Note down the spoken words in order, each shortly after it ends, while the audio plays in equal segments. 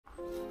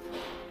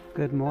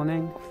Good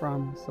morning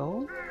from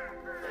Seoul.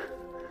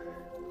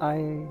 I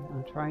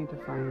am trying to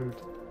find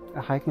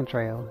a hiking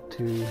trail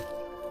to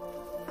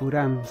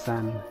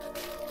Buramsan,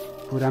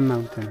 Buram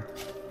Mountain,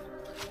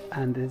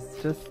 and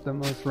it's just the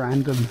most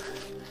random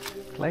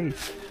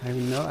place. I have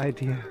no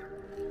idea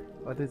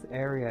what this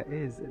area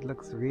is. It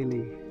looks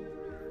really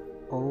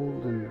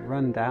old and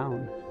run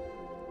down,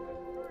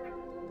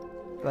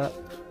 but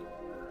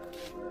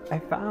I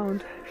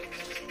found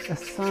a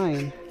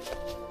sign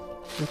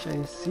which I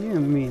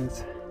assume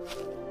means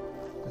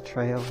the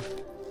trail,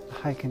 the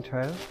hiking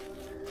trail.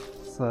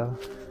 So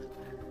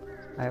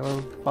I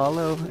will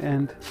follow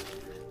and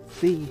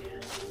see,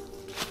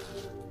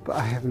 but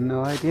I have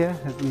no idea.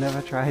 I've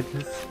never tried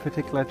this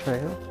particular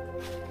trail.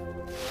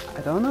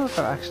 I don't know if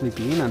I've actually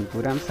been on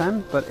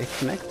Buramsan, but it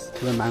connects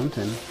to a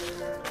mountain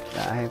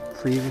that I have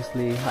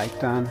previously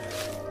hiked on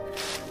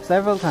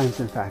several times,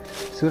 in fact,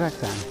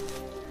 Suraksan,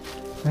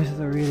 which is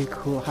a really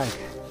cool hike.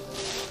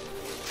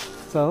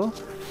 So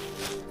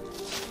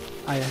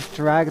I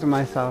dragged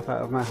myself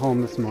out of my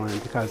home this morning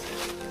because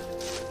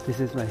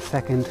this is my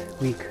second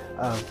week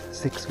of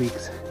 6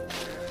 weeks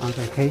on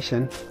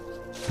vacation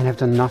and I've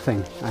done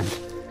nothing, and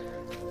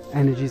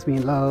energy's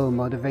been low,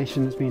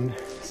 motivation has been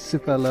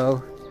super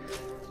low,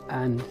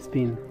 and it's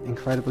been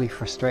incredibly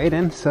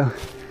frustrating. So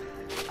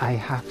I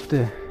have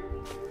to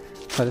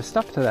put a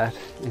stop to that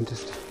and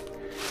just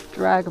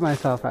drag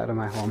myself out of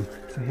my home.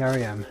 So here I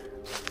am.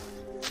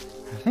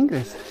 I think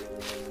this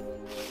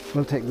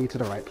will take me to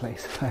the right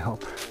place, I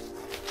hope.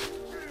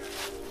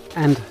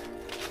 And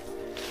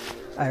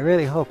I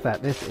really hope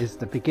that this is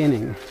the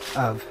beginning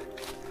of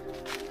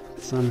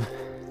some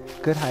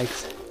good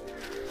hikes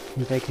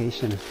in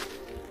vacation.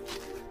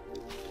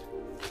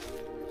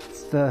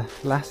 It's the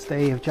last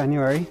day of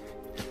January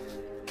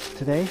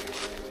today,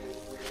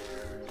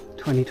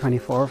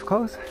 2024 of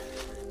course,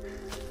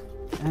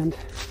 and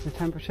the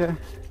temperature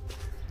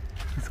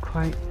is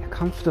quite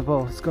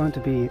comfortable. It's going to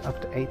be up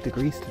to 8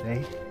 degrees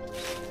today.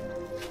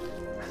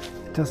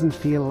 It doesn't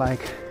feel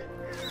like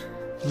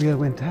real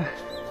winter.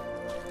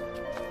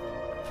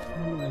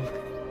 Anyway,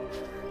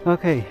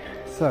 okay,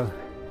 so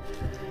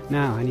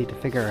now I need to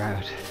figure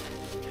out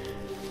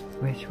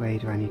which way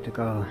do I need to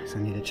go. So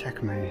I need to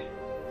check my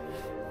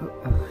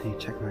I need to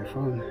check my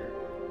phone.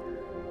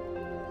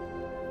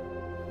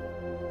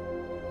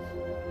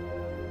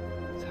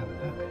 Let's have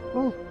a look.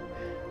 Oh,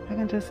 I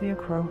can just see a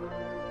crow.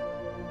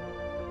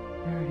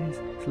 There it is.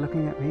 It's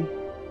looking at me,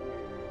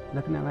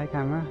 looking at my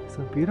camera.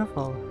 So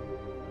beautiful.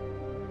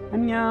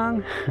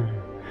 Annyeong.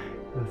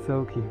 That's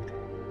so cute.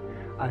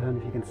 I don't know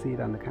if you can see it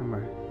on the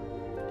camera,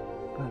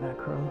 but that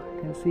crow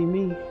can see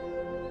me.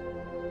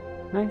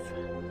 Nice.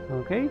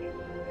 Okay.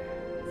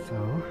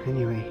 So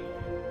anyway,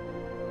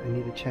 I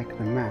need to check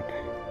the map.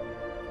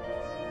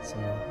 So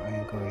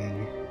I'm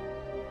going.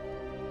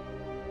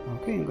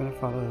 Okay, I'm gonna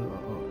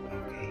follow.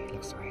 Oh, okay,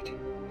 looks right.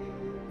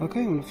 Okay,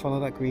 I'm gonna follow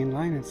that green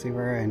line and see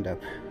where I end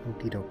up.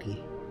 Okie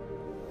dokie.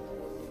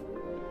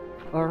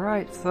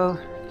 Alright, so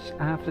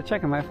I have to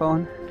check on my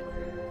phone.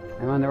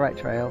 I'm on the right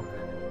trail.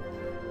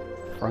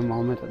 For a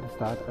moment at the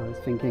start I was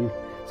thinking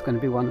it's going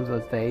to be one of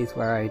those days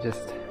where I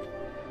just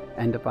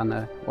end up on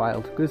a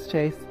wild goose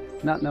chase,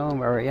 not knowing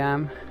where I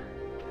am,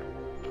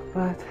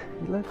 but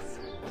it looks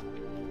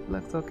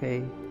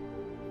okay.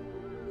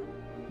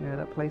 Yeah,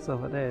 that place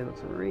over there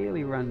looks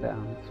really run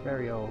down. It's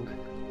very old,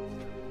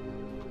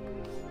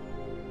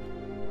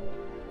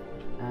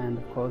 and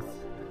of course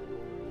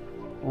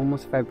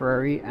almost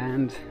February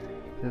and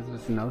there's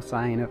just no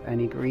sign of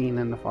any green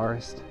in the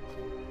forest.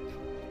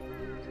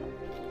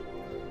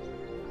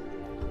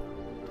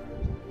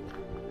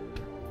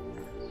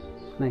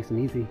 Nice and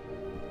easy.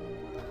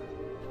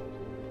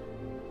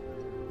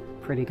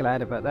 Pretty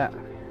glad about that.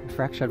 I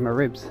fractured my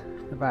ribs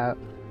about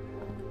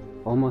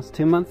almost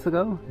 2 months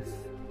ago.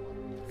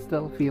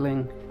 Still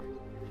feeling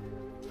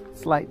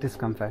slight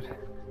discomfort,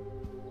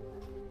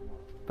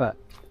 but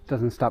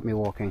doesn't stop me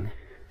walking.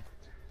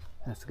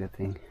 That's a good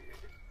thing.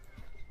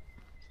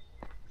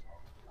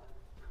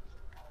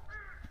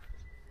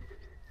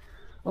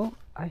 Oh,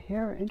 I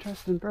hear an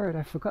interesting bird.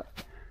 I forgot.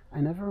 I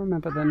never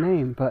remember the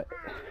name, but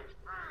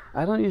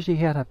I don't usually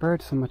hear that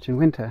bird so much in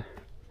winter.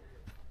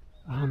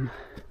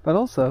 But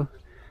also,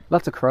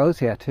 lots of crows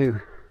here too.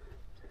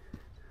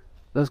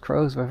 Those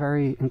crows were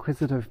very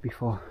inquisitive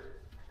before.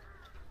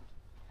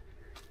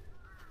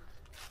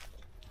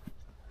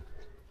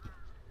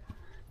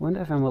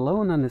 Wonder if I'm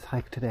alone on this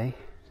hike today.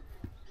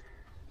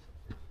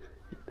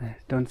 I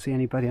don't see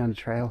anybody on the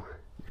trail.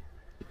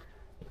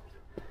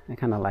 I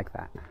kind of like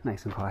that,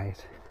 nice and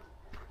quiet.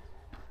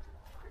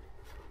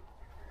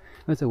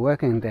 It's a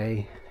working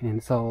day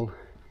in Seoul.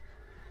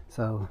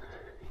 So,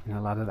 you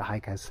know, a lot of the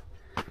hikers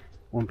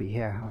won't be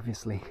here,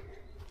 obviously.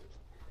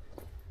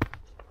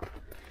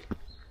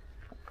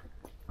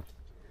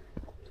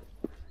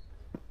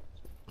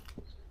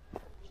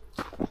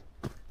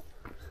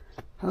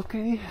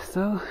 Okay,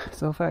 so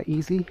far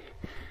easy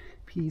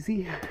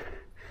peasy.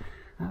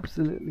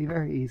 Absolutely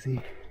very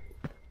easy.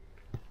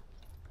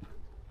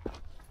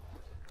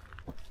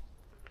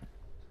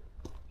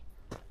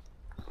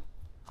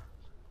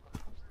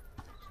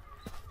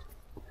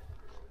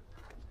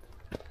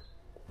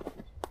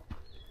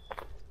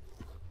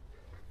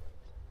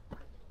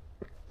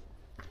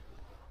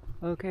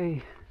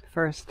 Okay,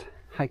 first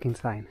hiking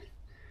sign.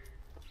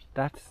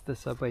 That's the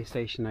subway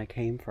station I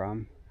came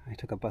from. I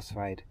took a bus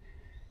ride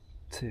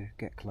to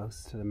get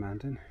close to the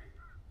mountain.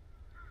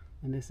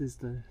 And this is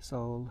the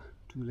Seoul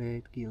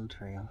Gil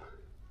Trail.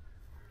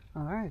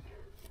 Alright,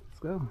 let's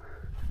go.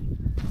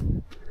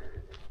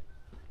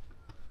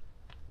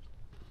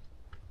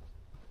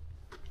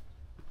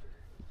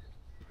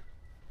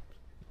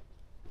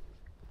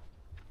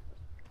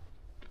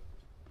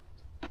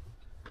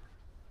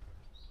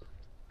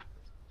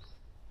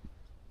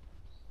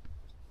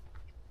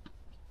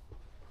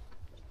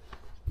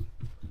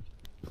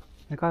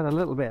 I got a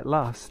little bit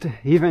lost,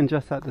 even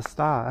just at the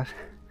start,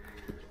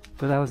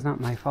 but that was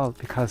not my fault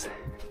because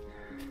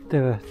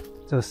there were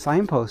those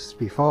signposts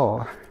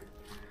before.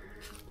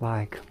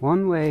 Like,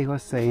 one way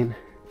was saying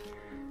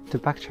to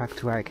backtrack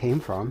to where I came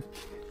from,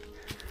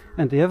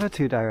 and the other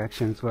two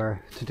directions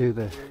were to do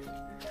the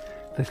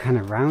kind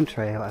of round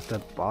trail at the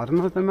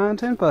bottom of the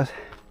mountain, but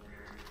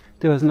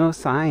there was no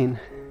sign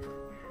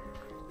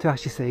to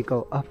actually say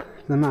go up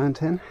the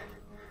mountain.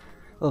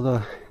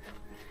 Although,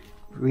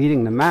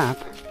 reading the map,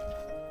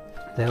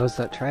 there was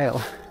that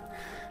trail,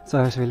 so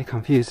I was really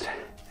confused.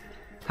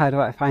 How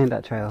do I find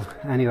that trail?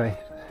 Anyway,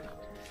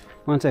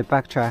 once I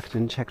backtracked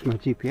and checked my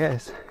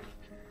GPS, it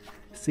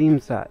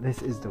seems that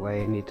this is the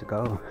way I need to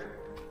go.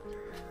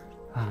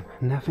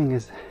 Nothing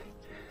is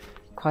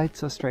quite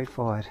so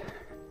straightforward,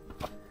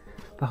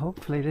 but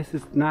hopefully this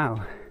is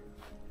now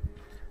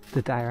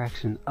the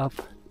direction up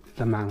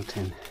the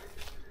mountain.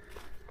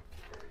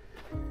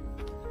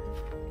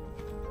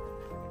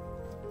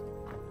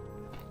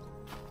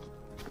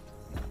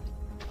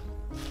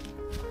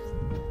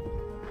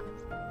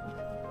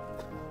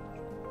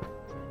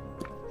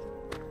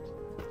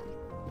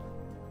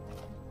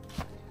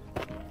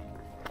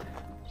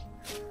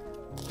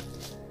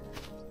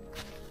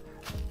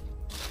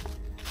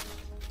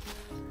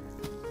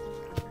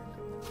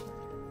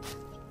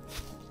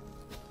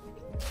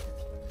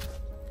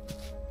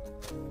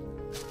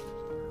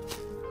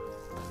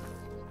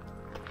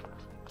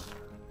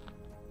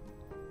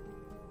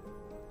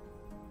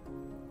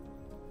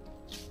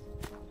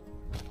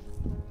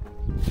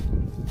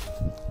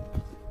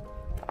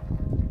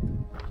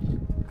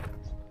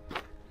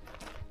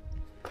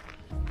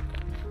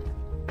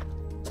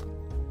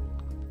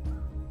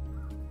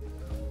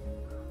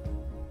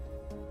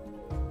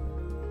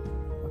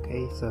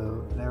 Okay,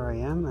 so there I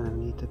am, and I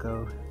need to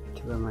go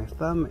to where my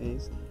thumb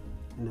is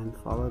and then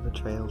follow the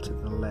trail to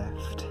the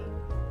left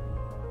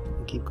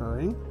and keep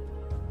going.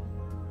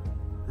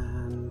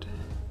 And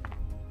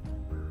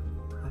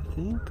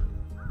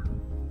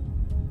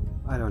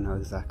I don't know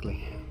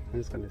exactly. I'm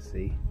just gonna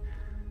see.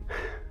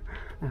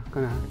 I'm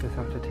gonna just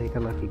have to take a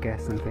lucky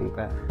guess and think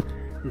that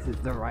this is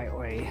the right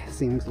way.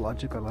 Seems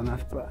logical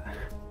enough, but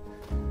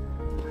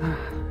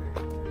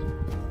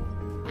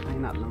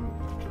I'm not the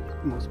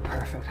most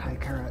perfect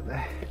hiker out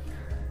there.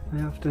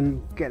 I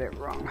often get it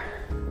wrong.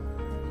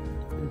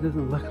 It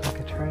doesn't look like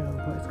a trail,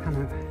 but it's kind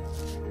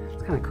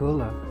of cool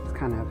though.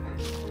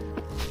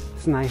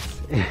 It's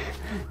nice.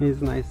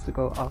 It's nice to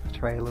go off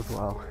trail as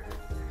well.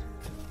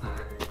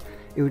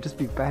 It would just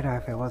be better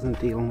if I wasn't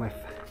dealing with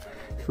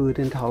food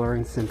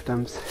intolerance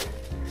symptoms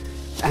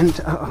and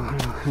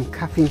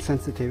caffeine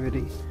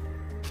sensitivity,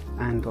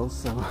 and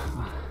also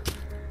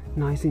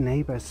noisy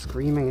neighbours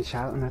screaming and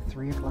shouting at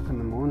 3 o'clock in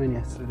the morning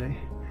yesterday.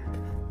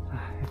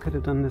 I could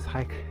have done this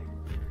hike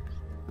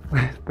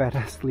with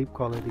better sleep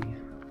quality.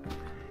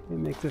 It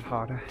makes it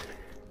harder.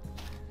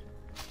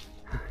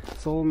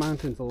 Seoul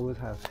mountains always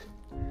have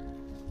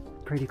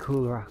pretty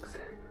cool rocks.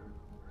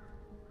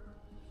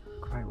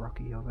 Quite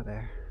rocky over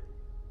there.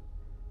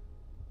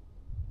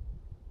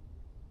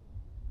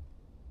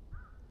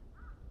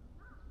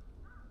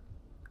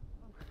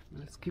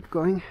 Let's keep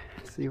going,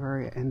 see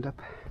where I end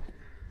up.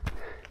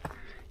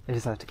 I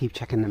just have to keep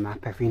checking the map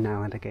every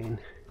now and again.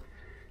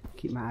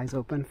 Keep my eyes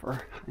open for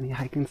any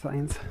hiking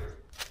signs.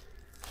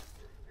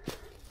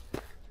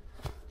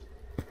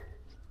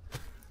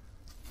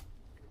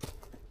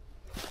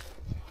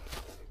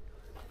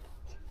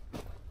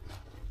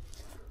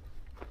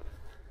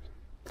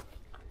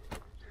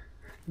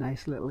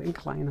 Nice little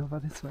incline over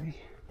this way.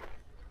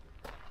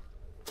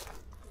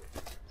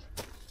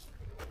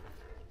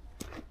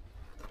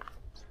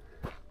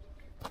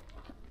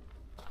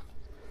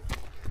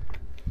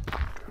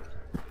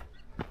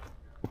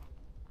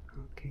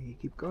 Okay,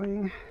 keep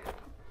going.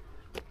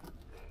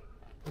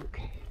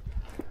 Okay.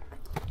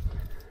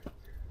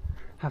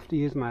 Have to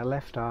use my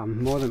left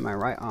arm more than my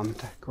right arm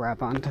to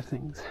grab onto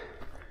things.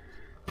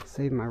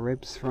 Save my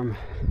ribs from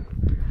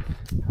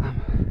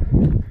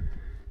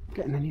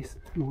getting any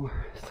more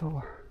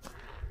sore.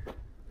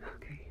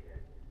 Okay.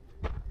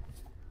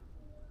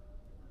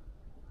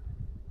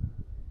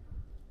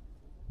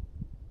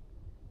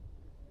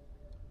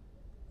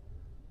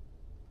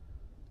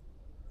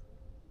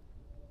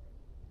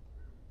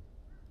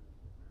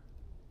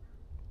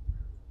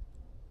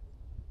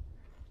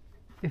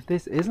 If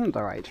this isn't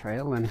the right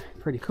trail, then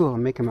pretty cool.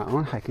 I'm making my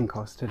own hiking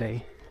course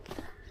today.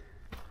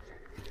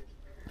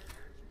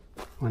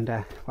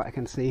 Wonder what I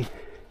can see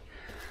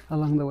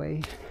along the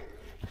way.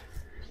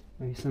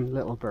 Maybe some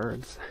little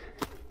birds.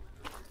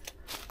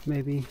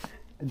 Maybe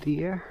a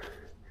deer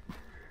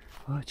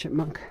or a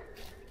chipmunk.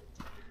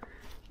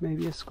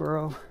 Maybe a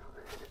squirrel.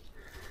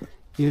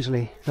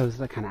 Usually those are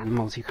the kind of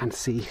animals you can't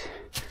see.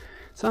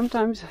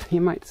 Sometimes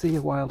you might see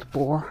a wild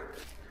boar.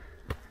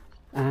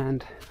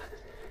 And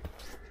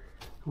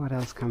what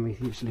else can we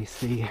usually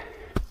see?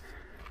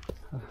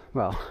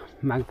 Well,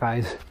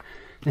 magpies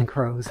and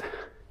crows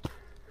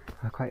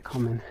are quite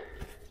common.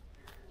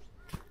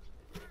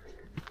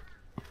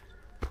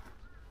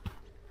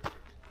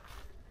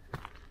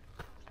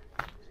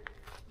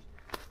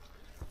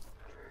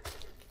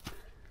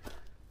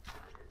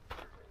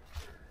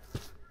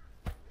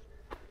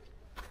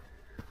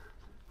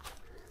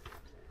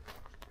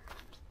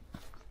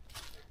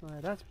 Well,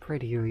 that's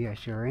pretty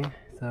reassuring.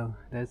 So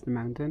there's the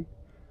mountain,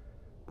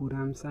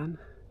 Buramsan,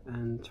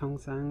 and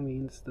Cheongsang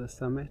means the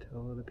summit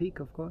or the peak,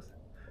 of course.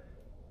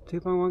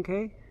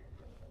 2.1k.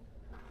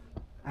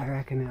 I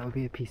reckon it'll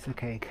be a piece of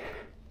cake,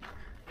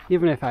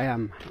 even if I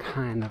am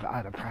kind of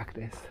out of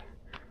practice.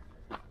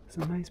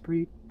 Some nice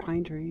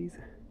pine trees.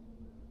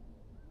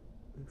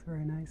 Looks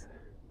very nice.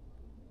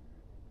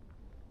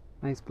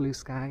 Nice blue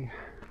sky.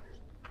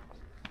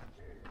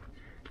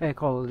 Air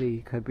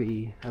quality could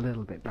be a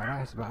little bit better.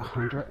 It's about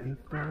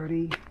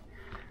 130,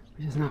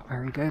 which is not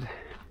very good.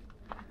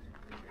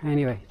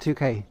 Anyway,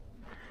 2k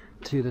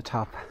to the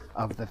top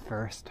of the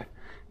first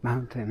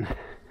mountain.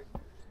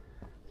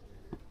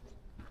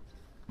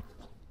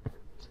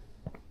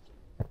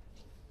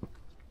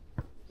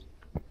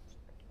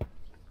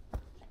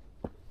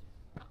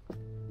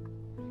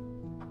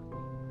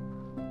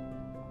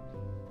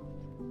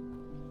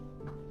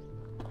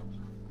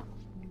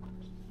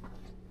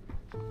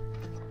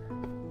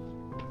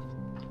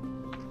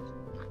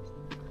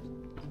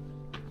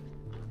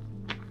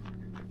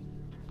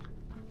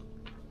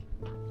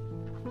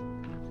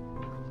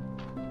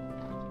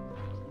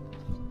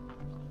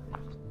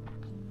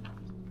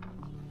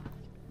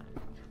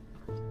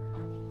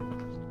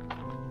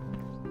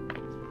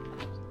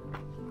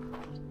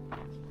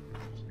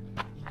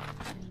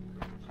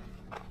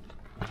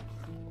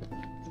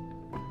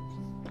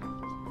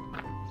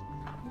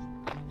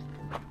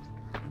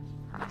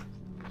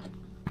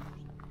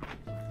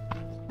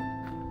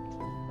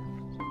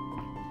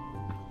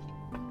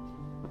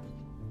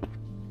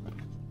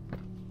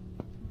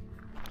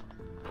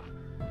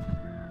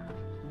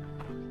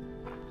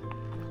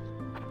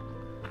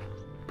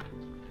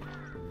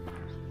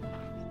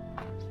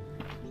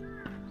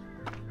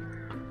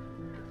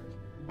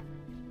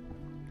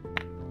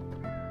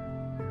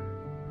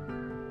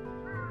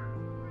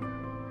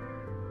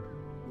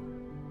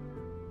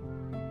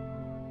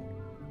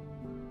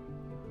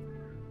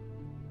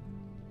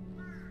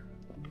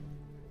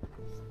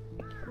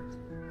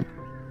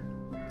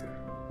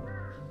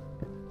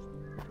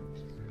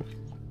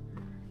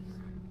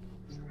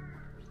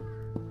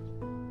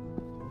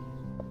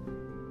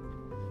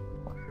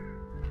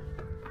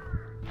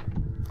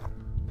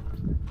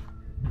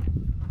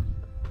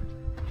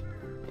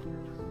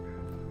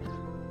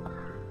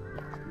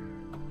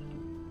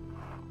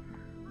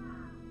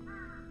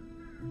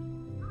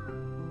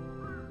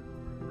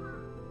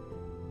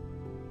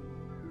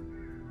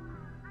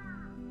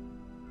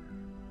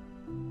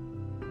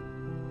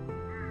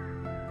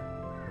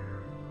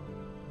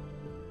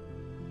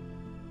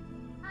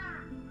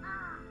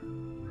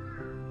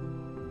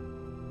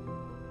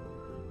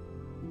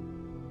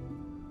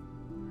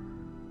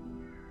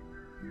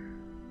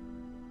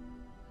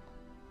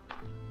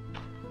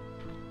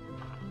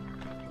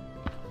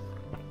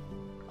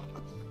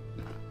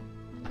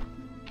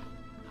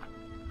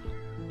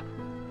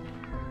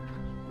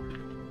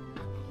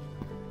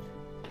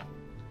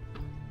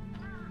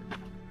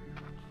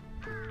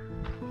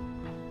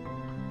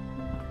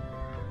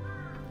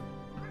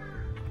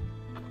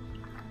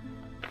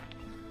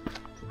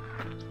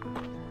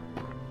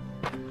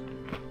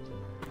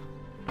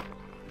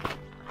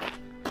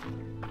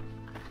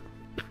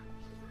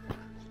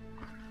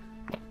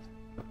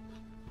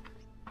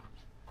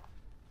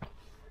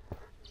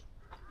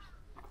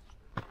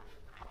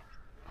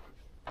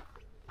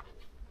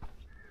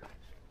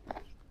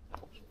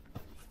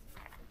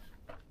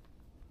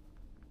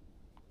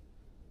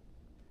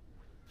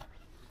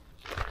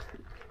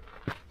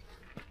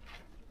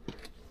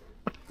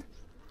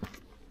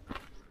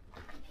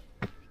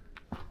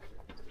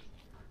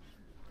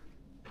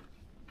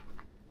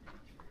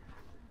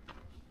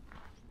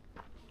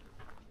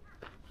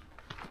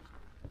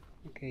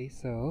 Okay,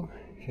 so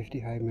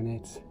 55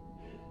 minutes,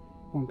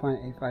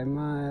 1.85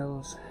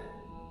 miles,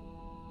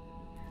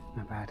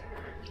 not bad.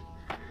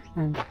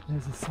 And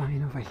there's a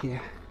sign over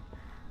here.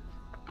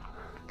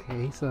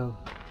 Okay, so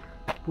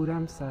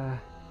Buramsan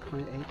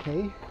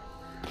 0.8k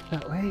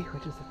that way,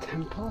 which is a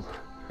temple.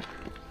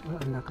 Well,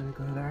 I'm not going to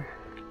go there.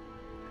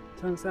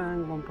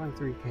 Cheongsang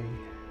 1.3k.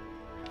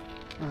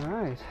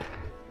 Alright,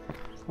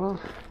 well,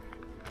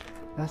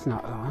 that's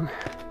not long.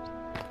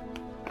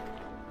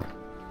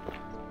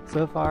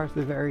 So far it's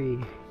a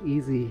very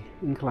easy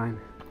incline.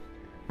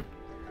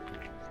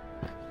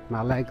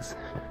 my legs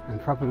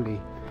and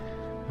probably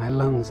my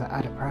lungs are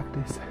out of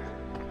practice.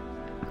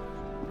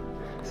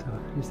 So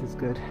this is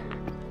good.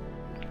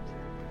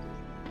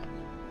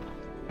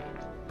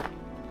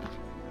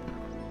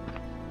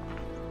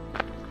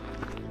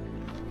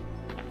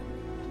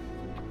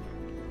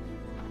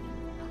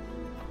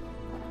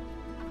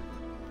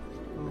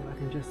 Oh, I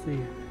can just see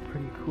a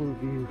pretty cool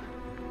view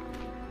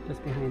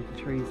just behind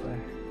the trees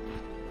there.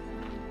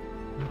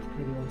 That's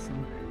pretty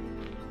awesome.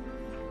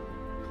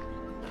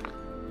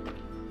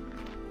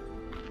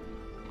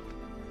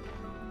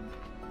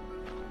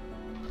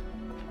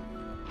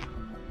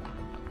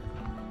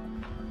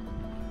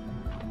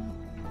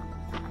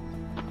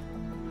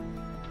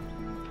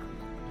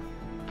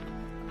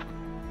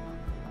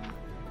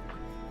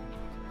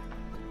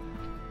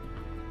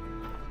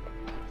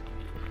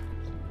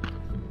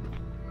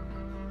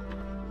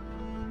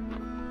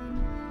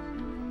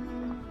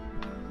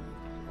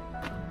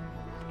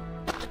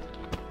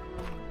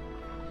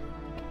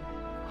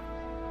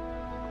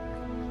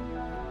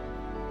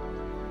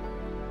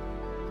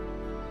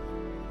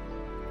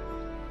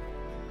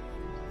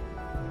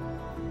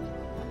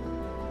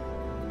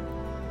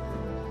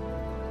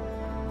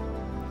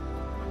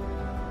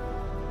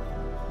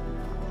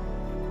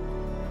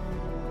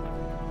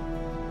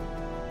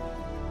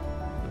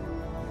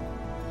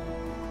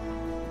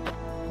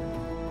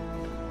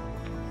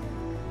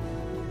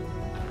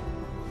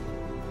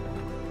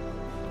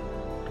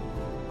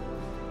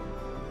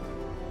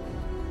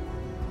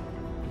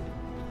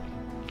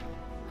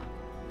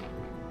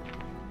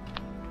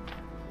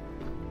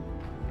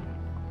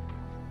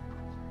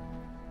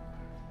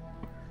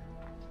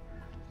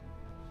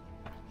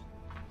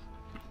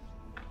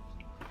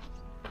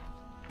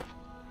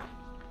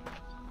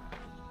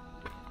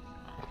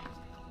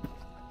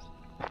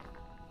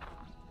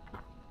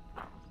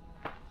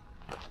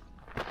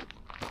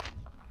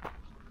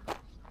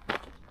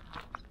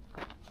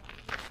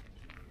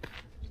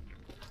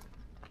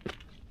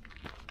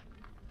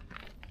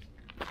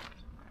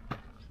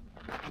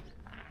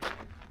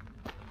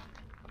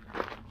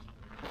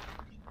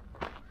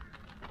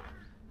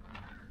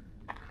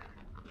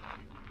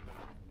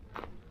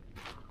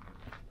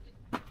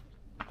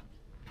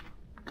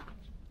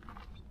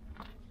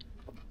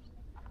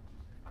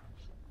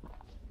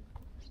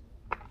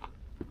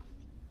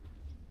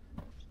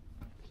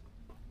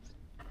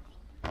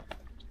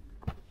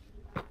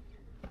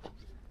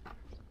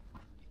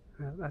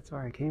 Well, that's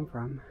where I came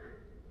from.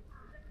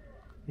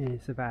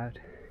 It's about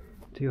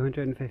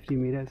 250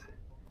 meters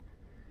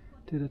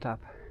to the top.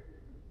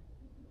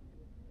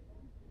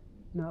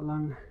 Not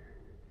long.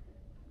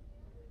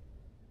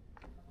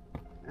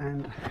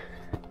 And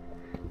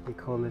we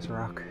call this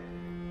rock,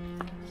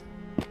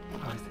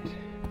 what is it?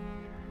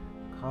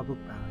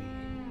 Kabuk Valley.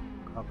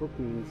 Kabuk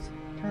means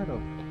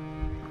turtle.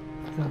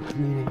 So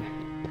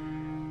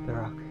meaning the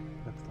rock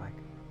looks like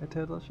a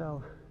turtle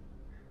shell,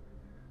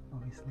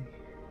 obviously.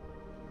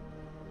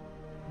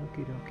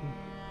 Okie dokie,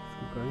 let's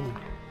keep going.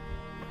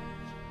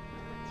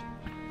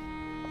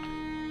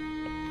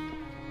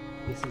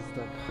 This is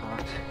the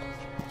part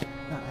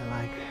that I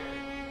like,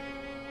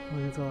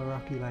 when it's all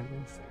rocky like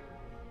this.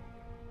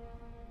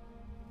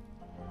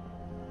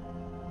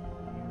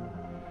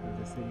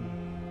 There's a city.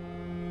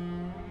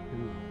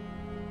 And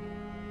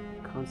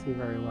can't see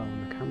very well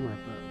on the camera,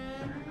 but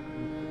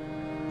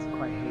it's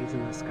quite hazy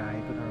in the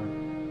sky, but there are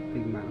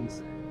big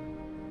mountains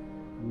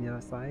on the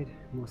other side,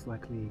 most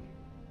likely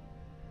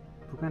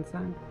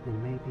Buramsan,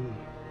 and maybe,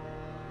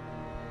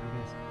 I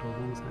guess,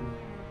 Buramsan.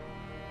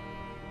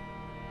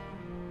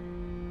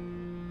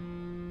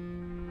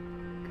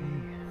 Okay.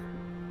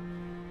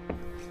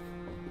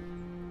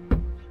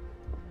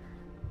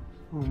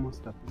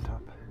 Almost up the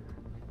top.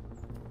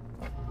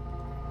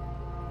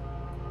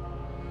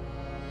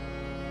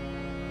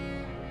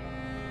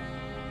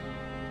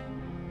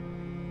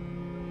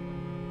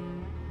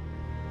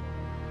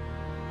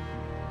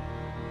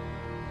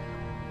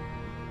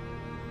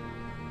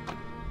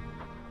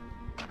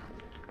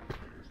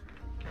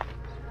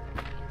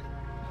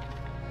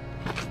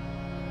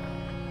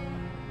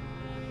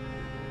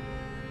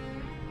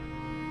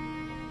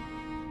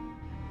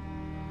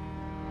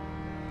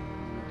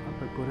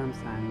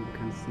 Buramsan, you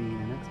can see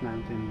the next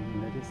mountain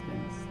in the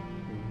distance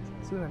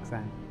is Seoul,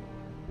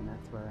 and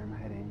that's where I'm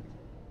heading.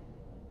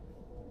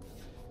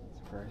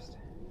 So first,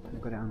 I'm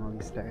gonna go down all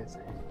these stairs.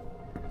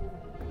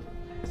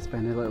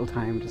 Spend a little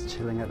time just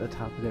chilling at the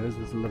top. There was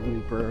these lovely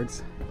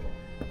birds.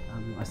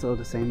 I saw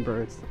the same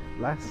birds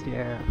last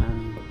year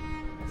on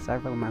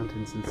several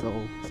mountains in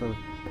Seoul, so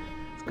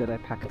it's good I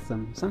packed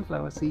some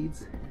sunflower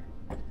seeds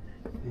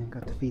and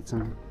got to feed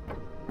some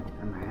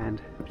in my hand,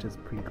 which is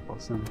pretty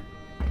awesome.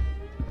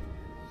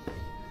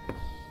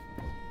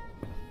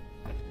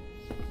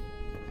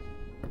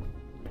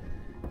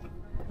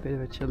 Bit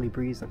of a chilly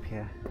breeze up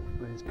here,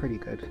 but it's pretty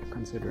good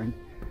considering.